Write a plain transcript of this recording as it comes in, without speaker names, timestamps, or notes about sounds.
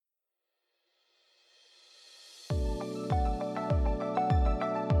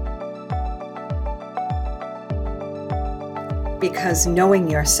Because knowing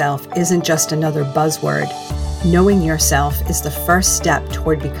yourself isn't just another buzzword. Knowing yourself is the first step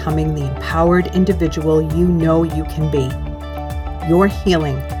toward becoming the empowered individual you know you can be. Your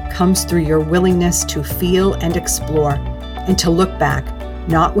healing comes through your willingness to feel and explore, and to look back,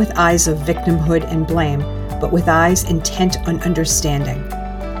 not with eyes of victimhood and blame, but with eyes intent on understanding.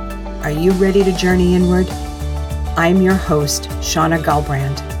 Are you ready to journey inward? I'm your host, Shauna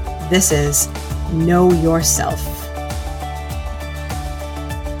Gulbrand. This is Know Yourself.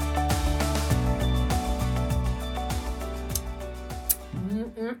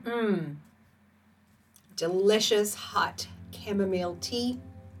 Delicious hot chamomile tea.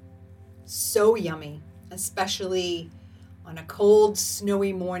 So yummy, especially on a cold,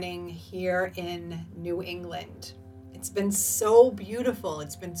 snowy morning here in New England. It's been so beautiful.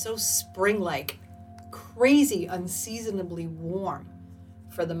 It's been so spring-like, crazy, unseasonably warm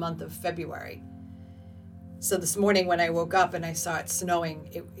for the month of February. So this morning when I woke up and I saw it snowing,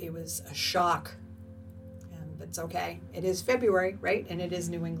 it was a shock. But it's okay. It is February, right? And it is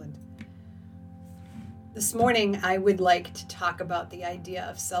New England. This morning, I would like to talk about the idea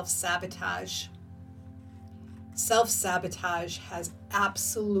of self-sabotage. Self-sabotage has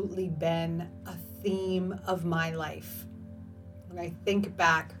absolutely been a theme of my life. When I think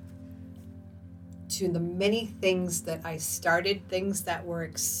back to the many things that I started, things that were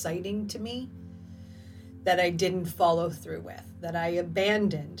exciting to me, that I didn't follow through with, that I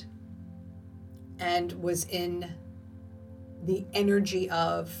abandoned, and was in the energy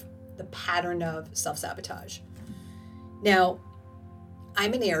of the pattern of self-sabotage. Now,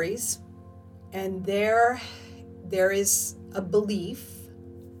 I'm an Aries, and there is a belief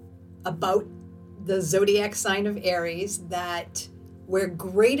about the zodiac sign of Aries that we're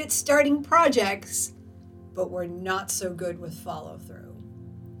great at starting projects, but we're not so good with follow-through.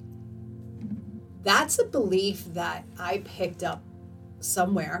 That's a belief that I picked up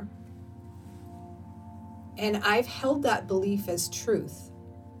somewhere, and I've held that belief as truth.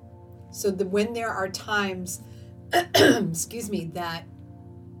 So that when there are times, that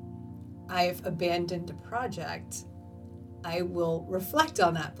I've abandoned a project, I will reflect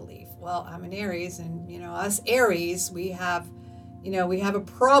on that belief. Well, I'm an Aries, and us Aries, we have a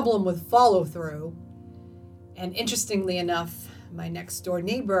problem with follow through. And interestingly enough, my next door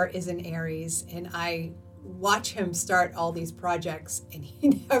neighbor is an Aries, and I watch him start all these projects, and he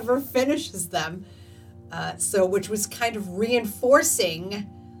never finishes them. Which was kind of reinforcing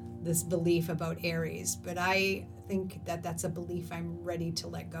this belief about Aries, but I think that that's a belief I'm ready to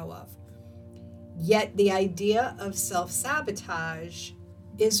let go of. Yet the idea of self-sabotage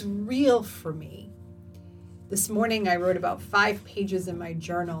is real for me. This morning I wrote about 5 pages in my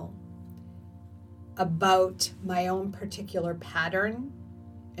journal about my own particular pattern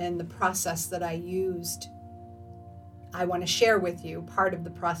and the process that I used. I want to share with you part of the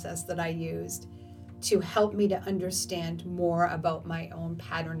process that I used to help me to understand more about my own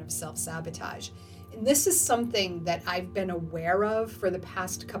pattern of self-sabotage. And this is something that I've been aware of for the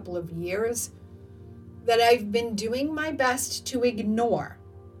past couple of years, that I've been doing my best to ignore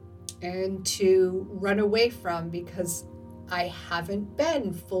and to run away from, because I haven't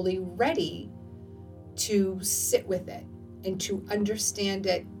been fully ready to sit with it and to understand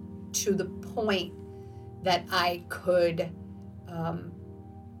it to the point that I could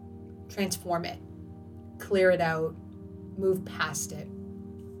transform it, clear it out, move past it.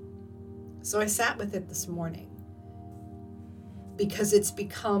 So I sat with it this morning because it's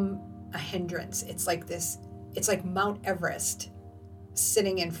become a hindrance. It's like Mount Everest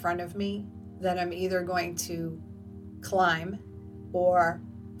sitting in front of me that I'm either going to climb or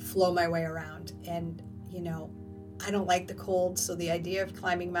flow my way around. And, I don't like the cold, so the idea of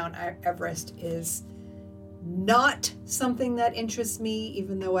climbing Mount Everest is not something that interests me,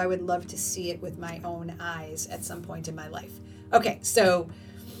 even though I would love to see it with my own eyes at some point in my life. Okay, so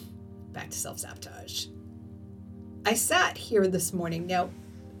back to self-sabotage. I sat here this morning. Now,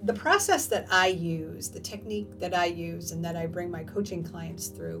 the process that I use, the technique that I use and that I bring my coaching clients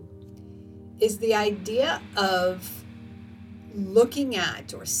through is the idea of looking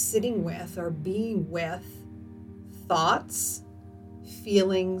at or sitting with or being with thoughts,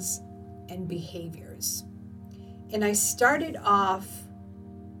 feelings, and behaviors. And I started off,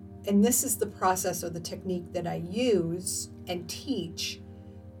 and this is the process or the technique that I use and teach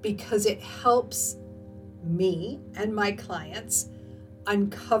because it helps me and my clients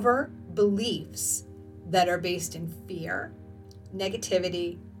uncover beliefs that are based in fear,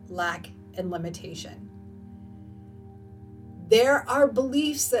 negativity, lack, and limitation. There are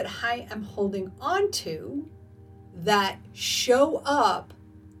beliefs that I am holding on to that show up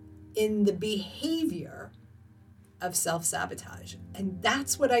in the behavior of self-sabotage. And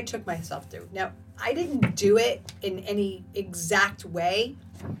that's what I took myself through. Now, I didn't do it in any exact way,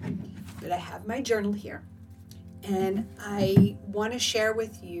 but I have my journal here. And I want to share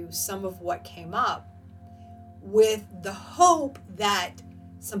with you some of what came up with the hope that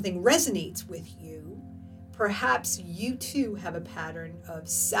something resonates with you. Perhaps you too have a pattern of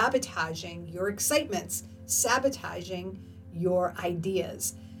sabotaging your excitements, sabotaging your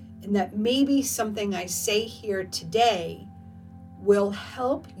ideas, and that maybe something I say here today will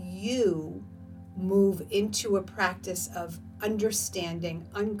help you move into a practice of understanding,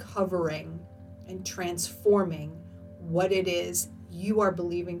 uncovering, and transforming what it is you are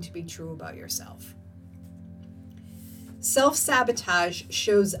believing to be true about yourself. Self-sabotage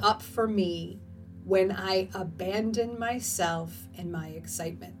shows up for me when I abandon myself and my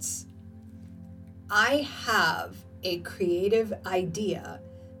excitements. I have a creative idea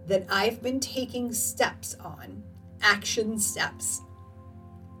that I've been taking steps on, action steps.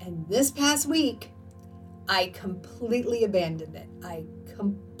 And this past week, I completely abandoned it. I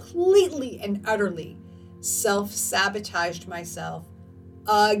completely and utterly self-sabotaged myself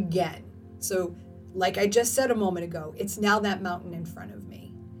again. So, like I just said a moment ago, it's now that mountain in front of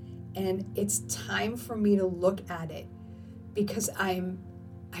me. And it's time for me to look at it because I'm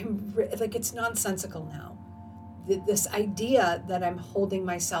like, it's nonsensical now. This idea that I'm holding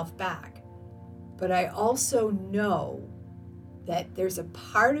myself back. But I also know that there's a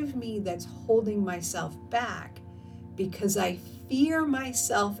part of me that's holding myself back because I fear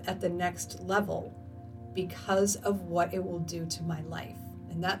myself at the next level because of what it will do to my life.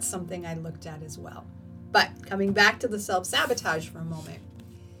 And that's something I looked at as well. But coming back to the self-sabotage for a moment.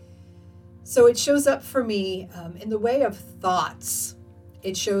 So it shows up for me in the way of thoughts.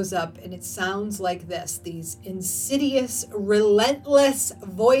 It shows up and it sounds like this, these insidious, relentless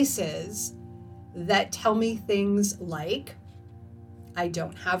voices that tell me things like, I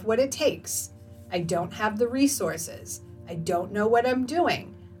don't have what it takes. I don't have the resources. I don't know what I'm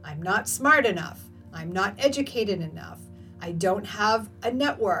doing. I'm not smart enough. I'm not educated enough. I don't have a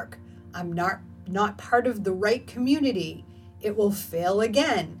network. I'm not part of the right community. It will fail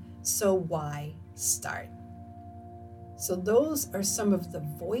again. So why start? So those are some of the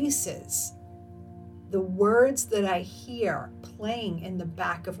voices, the words that I hear playing in the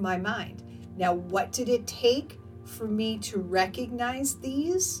back of my mind. Now, what did it take for me to recognize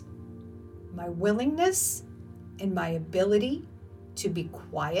these? My willingness and my ability to be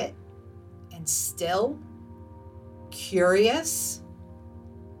quiet and still, curious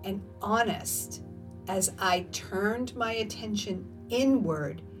and honest as I turned my attention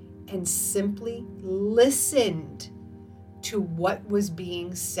inward and simply listened to what was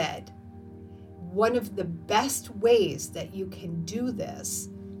being said. One of the best ways that you can do this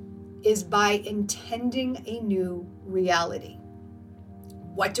is by intending a new reality.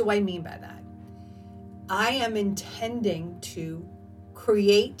 What do I mean by that? I am intending to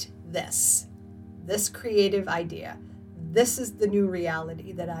create this creative idea. This is the new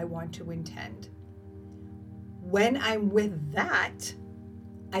reality that I want to intend. When I'm with that,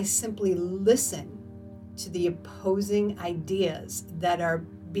 I simply listen to the opposing ideas that are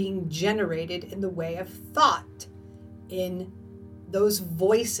being generated in the way of thought, in those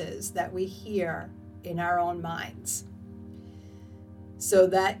voices that we hear in our own minds. So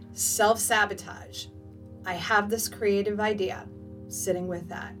that self-sabotage, I have this creative idea, sitting with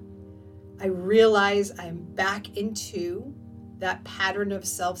that. I realize I'm back into that pattern of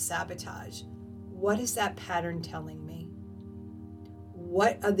self-sabotage. What is that pattern telling me?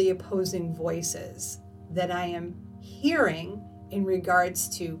 What are the opposing voices that I am hearing in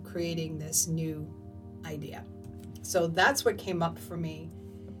regards to creating this new idea? So that's what came up for me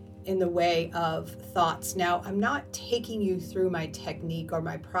in the way of thoughts. Now, I'm not taking you through my technique or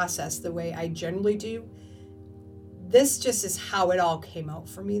my process the way I generally do. This just is how it all came out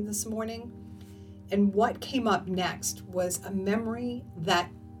for me this morning. And what came up next was a memory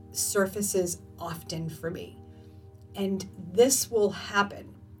that surfaces often for me. And this will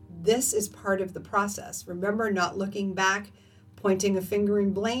happen. This is part of the process. Remember, not looking back, pointing a finger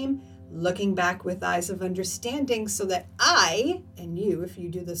in blame, looking back with eyes of understanding so that I, and you, if you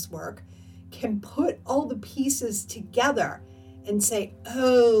do this work, can put all the pieces together and say,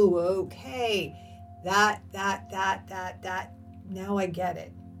 oh, okay, that, now I get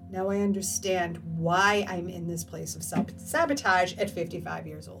it. Now I understand why I'm in this place of self-sabotage at 55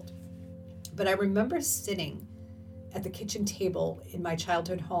 years old. But I remember sitting at the kitchen table in my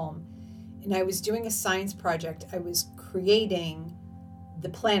childhood home, and I was doing a science project. I was creating the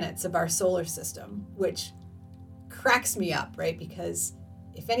planets of our solar system, which cracks me up, right? Because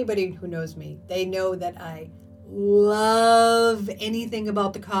if anybody who knows me, they know that I love anything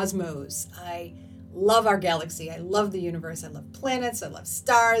about the cosmos. I love our galaxy. I love the universe. I love planets. I love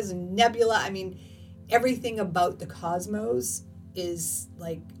stars and nebula. I mean, everything about the cosmos is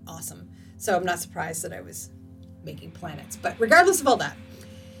like awesome. So I'm not surprised that I was making planets. But regardless of all that,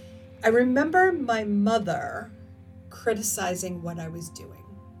 I remember my mother criticizing what I was doing.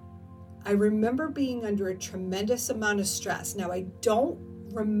 I remember being under a tremendous amount of stress. Now, I don't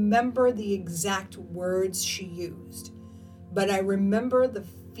remember the exact words she used, but I remember the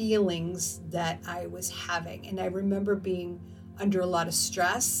feelings that I was having. And I remember being under a lot of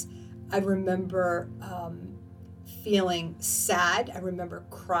stress. I remember feeling sad. I remember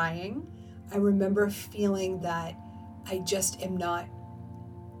crying. I remember feeling that I just am not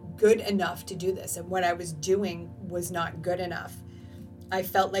good enough to do this. And what I was doing was not good enough. I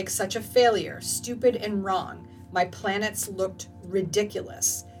felt like such a failure, stupid and wrong. My planets looked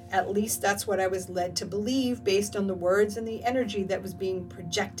ridiculous. At least that's what I was led to believe based on the words and the energy that was being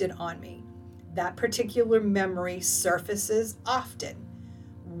projected on me. That particular memory surfaces often.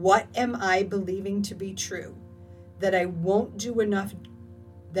 What am I believing to be true? That I won't do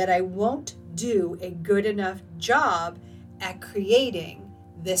a good enough job at creating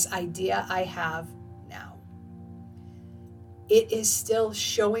this idea I have now. It is still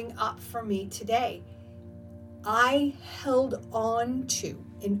showing up for me today. I held on to,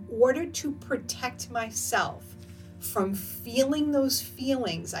 in order to protect myself from feeling those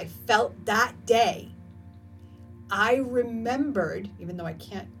feelings I felt that day, I remembered, even though I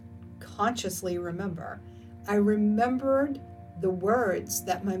can't consciously remember, I remembered the words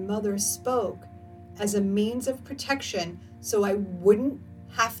that my mother spoke as a means of protection so I wouldn't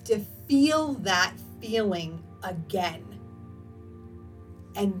have to feel that feeling again.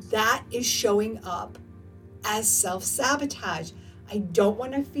 And that is showing up as self-sabotage. I don't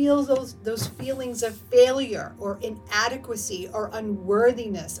want to feel those feelings of failure or inadequacy or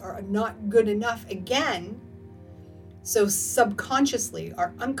unworthiness or not good enough again. So subconsciously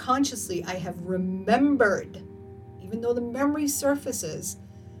or unconsciously, I have remembered, even though the memory surfaces,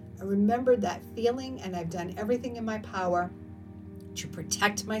 I remembered that feeling, and I've done everything in my power to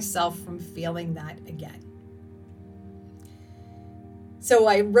protect myself from feeling that again. So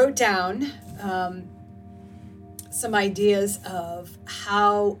I wrote down some ideas of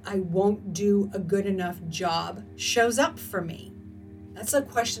how I won't do a good enough job shows up for me. That's a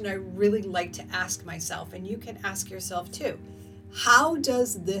question I really like to ask myself, and you can ask yourself too. How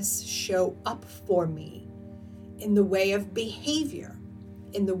does this show up for me in the way of behavior,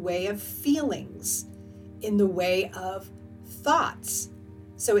 in the way of feelings, in the way of thoughts?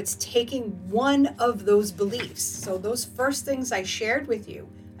 So it's taking one of those beliefs. So those first things I shared with you,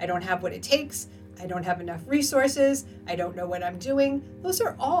 I don't have what it takes, I don't have enough resources, I don't know what I'm doing. Those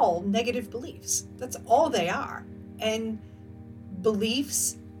are all negative beliefs. That's all they are. And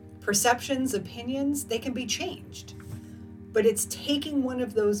beliefs, perceptions, opinions, they can be changed. But it's taking one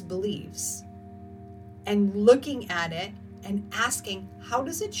of those beliefs and looking at it and asking, how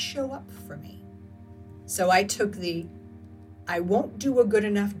does it show up for me? So I took I won't do a good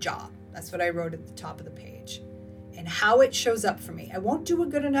enough job. That's what I wrote at the top of the page. And how it shows up for me. I won't do a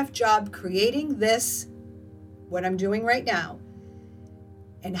good enough job creating this, what I'm doing right now,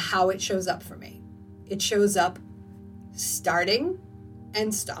 and how it shows up for me. It shows up starting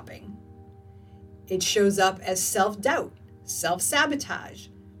and stopping. It shows up as self-doubt, self-sabotage,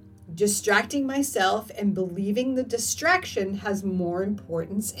 distracting myself and believing the distraction has more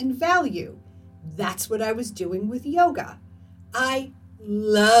importance and value. That's what I was doing with yoga. I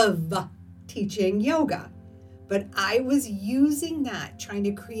love teaching yoga, but I was using that, trying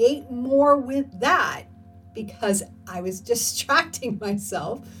to create more with that because I was distracting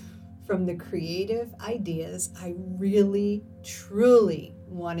myself from the creative ideas I really, truly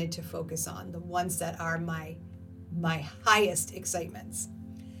wanted to focus on, the ones that are my highest excitements.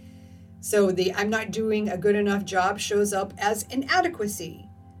 So I'm not doing a good enough job shows up as inadequacy,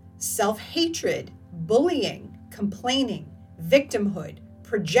 self-hatred, bullying, complaining, victimhood,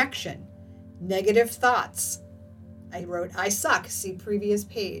 projection, negative thoughts. I wrote, I suck, see previous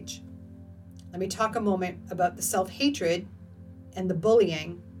page. Let me talk a moment about the self-hatred and the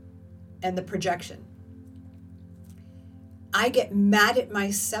bullying and the projection. I get mad at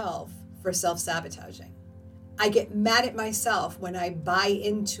myself for self-sabotaging. I get mad at myself when I buy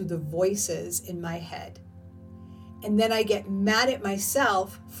into the voices in my head. And then I get mad at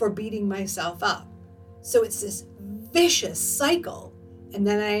myself for beating myself up. So it's this vicious cycle. And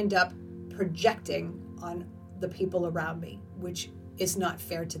then I end up projecting on the people around me, which is not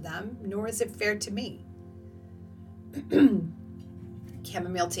fair to them, nor is it fair to me.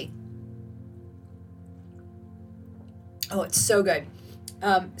 Chamomile tea. Oh, it's so good.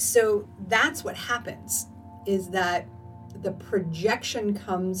 So that's what happens, is that the projection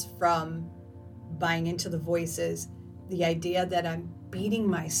comes from buying into the voices, the idea that I'm beating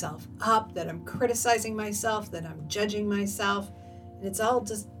myself up, that I'm criticizing myself, that I'm judging myself, and it's all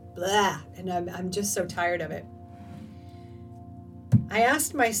just blah, and I'm just so tired of it. I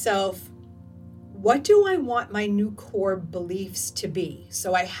asked myself, what do I want my new core beliefs to be?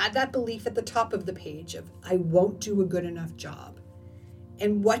 So I had that belief at the top of the page of I won't do a good enough job.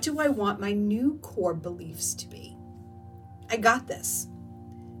 And what do I want my new core beliefs to be? I got this.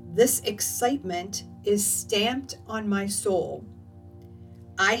 This excitement is stamped on my soul.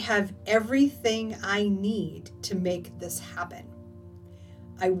 I have everything I need to make this happen.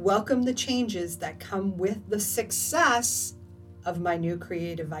 I welcome the changes that come with the success of my new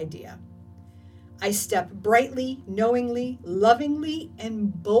creative idea. I step brightly, knowingly, lovingly,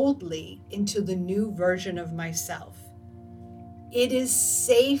 and boldly into the new version of myself. It is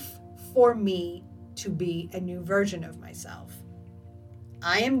safe for me to be a new version of myself.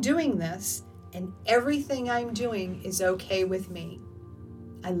 I am doing this, and everything I'm doing is okay with me.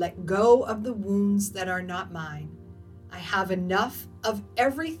 I let go of the wounds that are not mine. I have enough of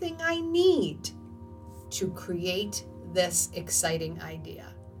everything I need to create this exciting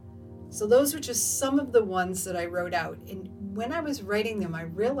idea. So those were just some of the ones that I wrote out. And when I was writing them, I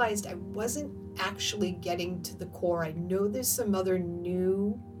realized I wasn't actually getting to the core. I know there's some other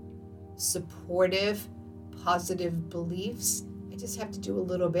new, supportive, positive beliefs. I just have to do a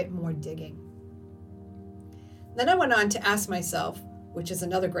little bit more digging. Then I went on to ask myself, which is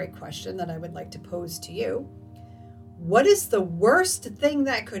another great question that I would like to pose to you, what is the worst thing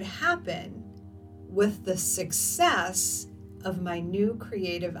that could happen with the success of my new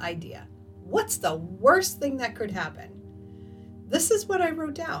creative idea? What's the worst thing that could happen? This is what I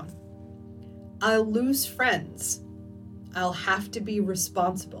wrote down. I'll lose friends. I'll have to be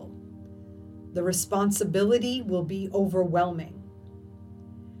responsible. The responsibility will be overwhelming.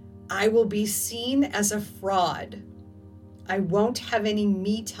 I will be seen as a fraud. I won't have any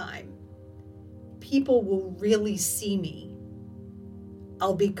me time. People will really see me.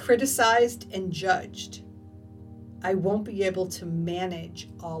 I'll be criticized and judged. I won't be able to manage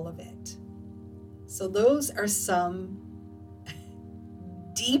all of it. So those are some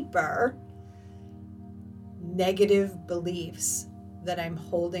deeper negative beliefs that I'm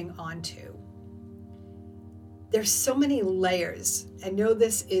holding on to. There's so many layers. I know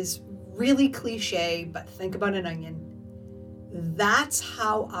this is really cliche, but think about an onion. That's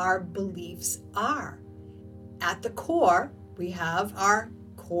how our beliefs are. At the core, we have our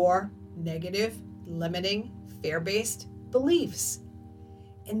core negative, limiting, fear-based beliefs.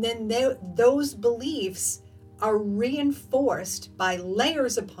 And then those beliefs are reinforced by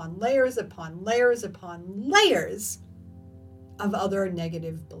layers upon layers upon layers upon layers of other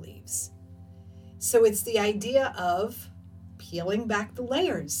negative beliefs. So it's the idea of peeling back the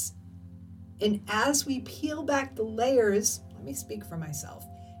layers. And as we peel back the layers, let me speak for myself.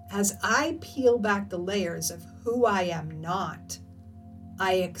 As I peel back the layers of who I am not,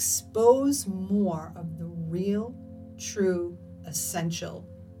 I expose more of the real, true, essential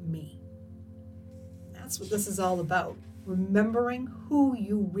me. That's what this is all about. Remembering who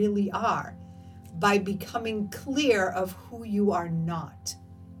you really are by becoming clear of who you are not,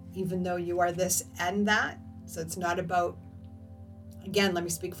 even though you are this and that. So it's not about, again, let me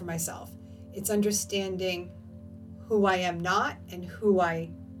speak for myself. It's understanding who I am not and who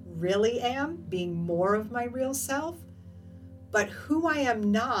I really am, being more of my real self. But who I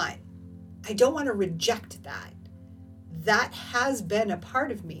am not, I don't want to reject that. That has been a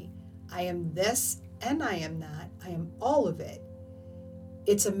part of me. I am this and I am that. I am all of it.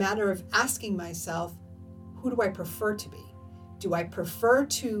 It's a matter of asking myself, who do I prefer to be? Do I prefer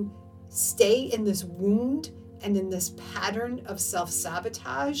to stay in this wound and in this pattern of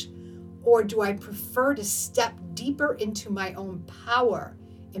self-sabotage? Or do I prefer to step deeper into my own power,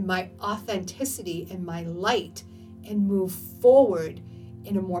 in my authenticity, in my light, and move forward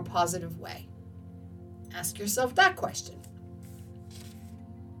in a more positive way? Ask yourself that question.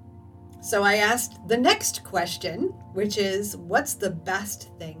 So I asked the next question, which is, what's the best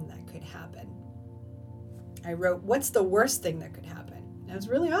thing that could happen? I wrote, what's the worst thing that could happen? And I was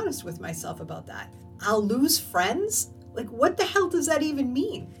really honest with myself about that. I'll lose friends? Like, what the hell does that even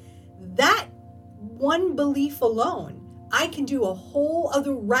mean? That one belief alone, I can do a whole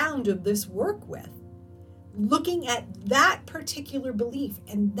other round of this work with, looking at that particular belief.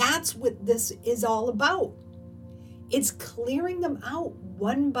 And that's what this is all about. It's clearing them out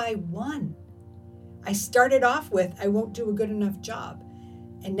one by one. I started off with, I won't do a good enough job.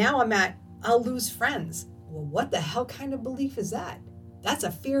 And now I'm at, I'll lose friends. Well, what the hell kind of belief is that? That's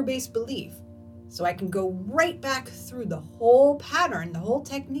a fear-based belief. So I can go right back through the whole pattern, the whole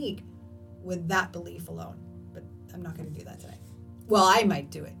technique with that belief alone. But I'm not going to do that today. Well, I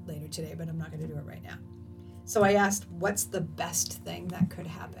might do it later today, but I'm not going to do it right now. So I asked, what's the best thing that could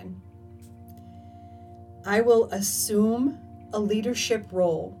happen? I will assume a leadership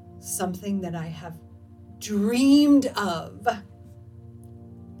role, something that I have dreamed of.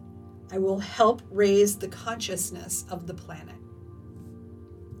 I will help raise the consciousness of the planet.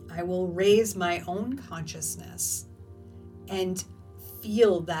 I will raise my own consciousness and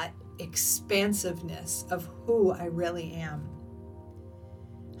feel that expansiveness of who I really am.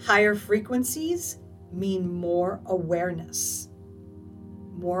 Higher frequencies mean more awareness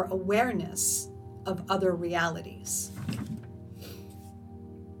of other realities.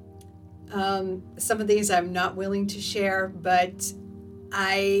 Some of these I'm not willing to share, but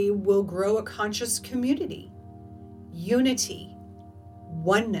I will grow a conscious community, unity,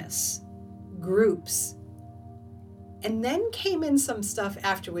 oneness, groups. And then came in some stuff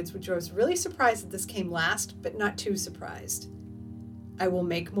afterwards, which I was really surprised that this came last, but not too surprised. I will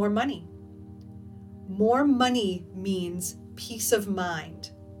make more money. More money means peace of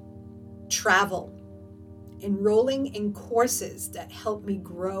mind, travel, enrolling in courses that help me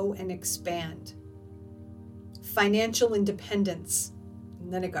grow and expand, financial independence,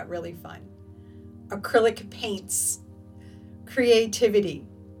 and then it got really fun, acrylic paints, creativity,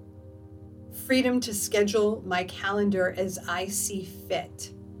 freedom to schedule my calendar as I see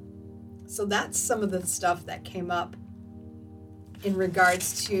fit. So that's some of the stuff that came up in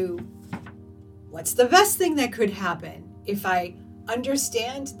regards to what's the best thing that could happen if I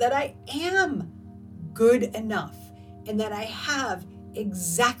understand that I am good enough and that I have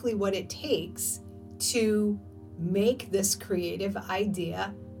exactly what it takes to make this creative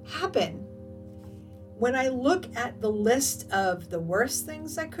idea happen. When I look at the list of the worst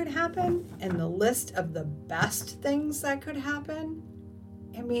things that could happen and the list of the best things that could happen,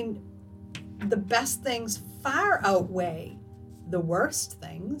 I mean, the best things far outweigh the worst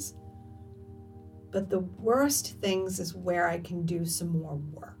things. But the worst things is where I can do some more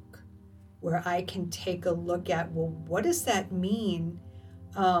work, where I can take a look at, well, what does that mean?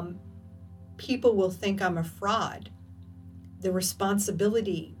 People will think I'm a fraud. The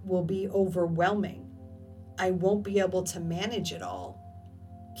responsibility will be overwhelming. I won't be able to manage it all.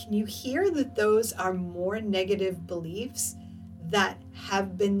 Can you hear that those are more negative beliefs that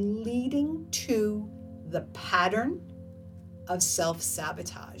have been leading to the pattern of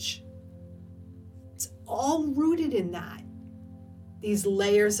self-sabotage? All rooted in that, these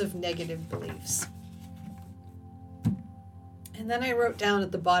layers of negative beliefs. And then I wrote down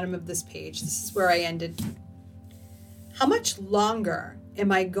at the bottom of this page, this is where I ended. How much longer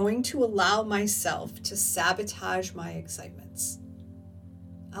am I going to allow myself to sabotage my excitements?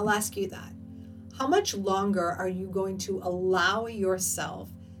 I'll ask you that. How much longer are you going to allow yourself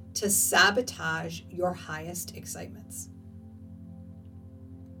to sabotage your highest excitements?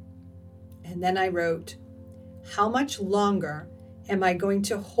 And then I wrote, how much longer am I going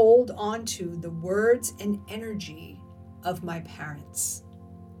to hold on to the words and energy of my parents?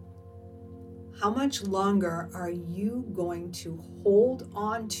 How much longer are you going to hold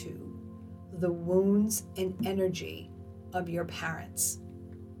on to the wounds and energy of your parents?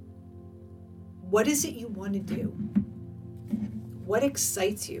 What is it you want to do? What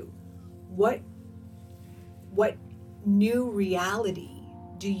excites you? What new reality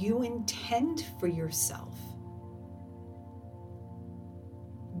do you intend for yourself?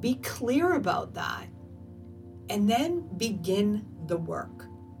 Be clear about that and then begin the work.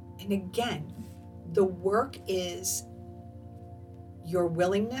 And again, the work is your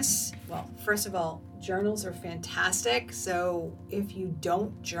willingness. Well, first of all, journals are fantastic. So if you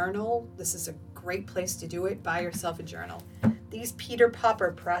don't journal, this is a great place to do it. Buy yourself a journal. These Peter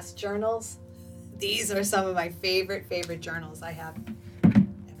Popper Press journals, these are some of my favorite journals I have.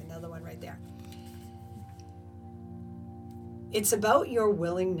 Another one right there. It's about your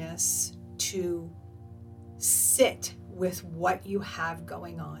willingness to sit with what you have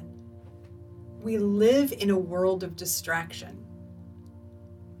going on. We live in a world of distraction.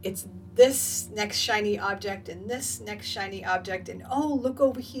 It's this next shiny object and this next shiny object, and oh, look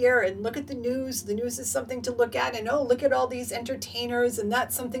over here and look at the news. The news is something to look at, and oh, look at all these entertainers, and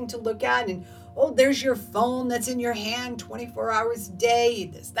that's something to look at, and oh, there's your phone that's in your hand 24 hours a day.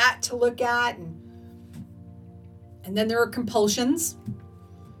 There's that to look at, and then there are compulsions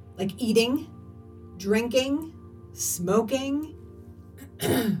like eating, drinking, smoking,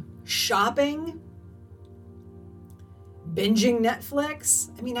 shopping, binging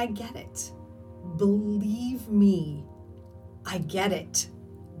Netflix. I mean, I get it. believe me, I get it.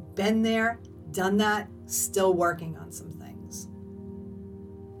 Been there, done that, still working on some things.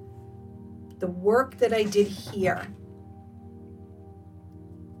 The work that I did here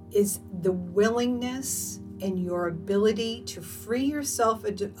is the willingness and your ability to free yourself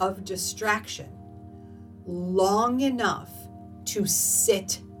of distraction long enough to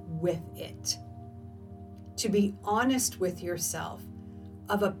sit with it, to be honest with yourself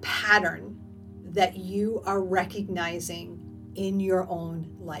of a pattern that you are recognizing in your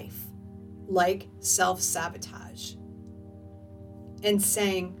own life, like self-sabotage, and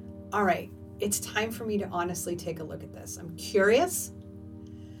saying, all right, it's time for me to honestly take a look at this. I'm curious.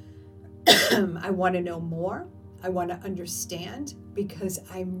 I want to know more. I want to understand because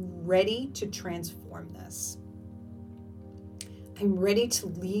I'm ready to transform this. I'm ready to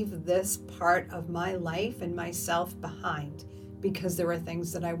leave this part of my life and myself behind because there are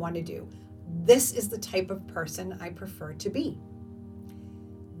things that I want to do. This is the type of person I prefer to be.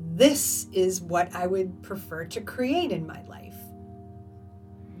 This is what I would prefer to create in my life.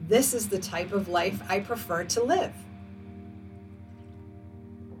 This is the type of life I prefer to live.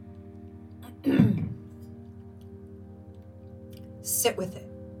 Sit with it.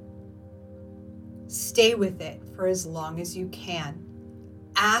 Stay with it for as long as you can.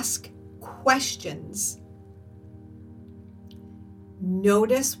 Ask questions.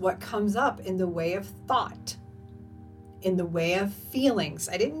 Notice what comes up in the way of thought, in the way of feelings.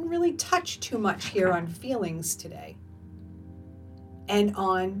 I didn't really touch too much here on feelings today. And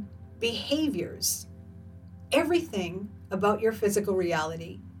on behaviors. Everything about your physical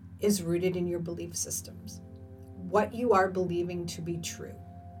reality is rooted in your belief systems. What you are believing to be true.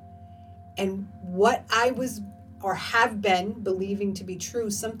 And what I was or have been believing to be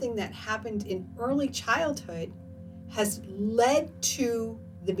true, something that happened in early childhood, has led to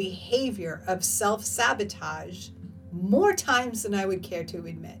the behavior of self-sabotage more times than I would care to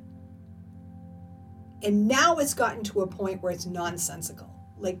admit. And now it's gotten to a point where it's nonsensical.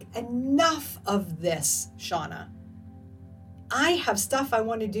 Like, enough of this, Shauna. I have stuff I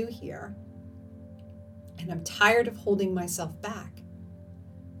want to do here. And I'm tired of holding myself back.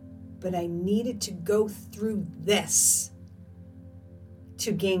 But I needed to go through this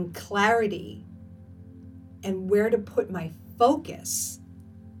to gain clarity and where to put my focus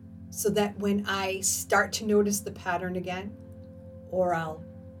so that when I start to notice the pattern again, or I'll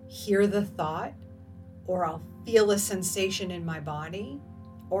hear the thought, or I'll feel a sensation in my body,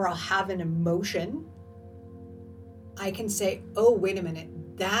 or I'll have an emotion, I can say, oh, wait a minute,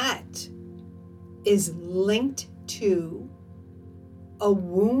 that is linked to a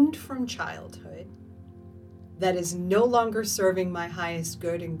wound from childhood that is no longer serving my highest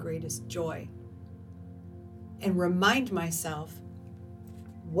good and greatest joy. And remind myself,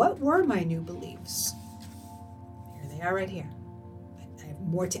 what were my new beliefs? Here they are right here. I have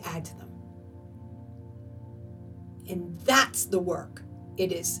more to add to them. And that's the work.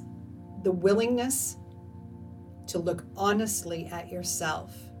 It is the willingness to look honestly at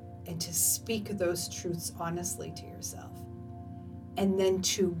yourself and to speak those truths honestly to yourself. And then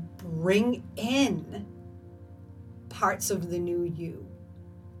to bring in parts of the new you,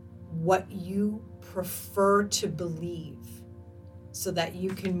 what you prefer to believe, so that you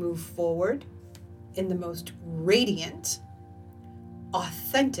can move forward in the most radiant,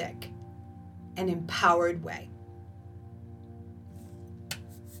 authentic, and empowered way.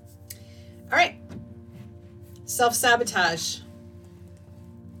 All right, self-sabotage.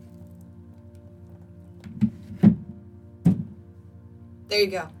 There you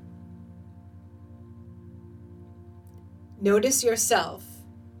go. Notice yourself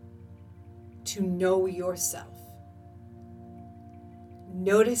to know yourself.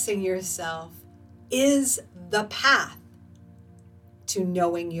 Noticing yourself is the path to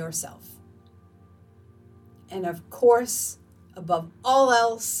knowing yourself. And of course, above all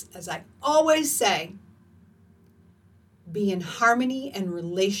else, as I always say, be in harmony and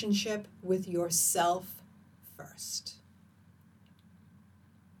relationship with yourself first.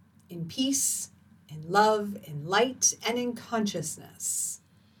 In peace, in love, in light, and in consciousness.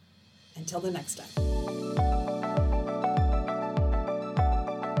 Until the next time.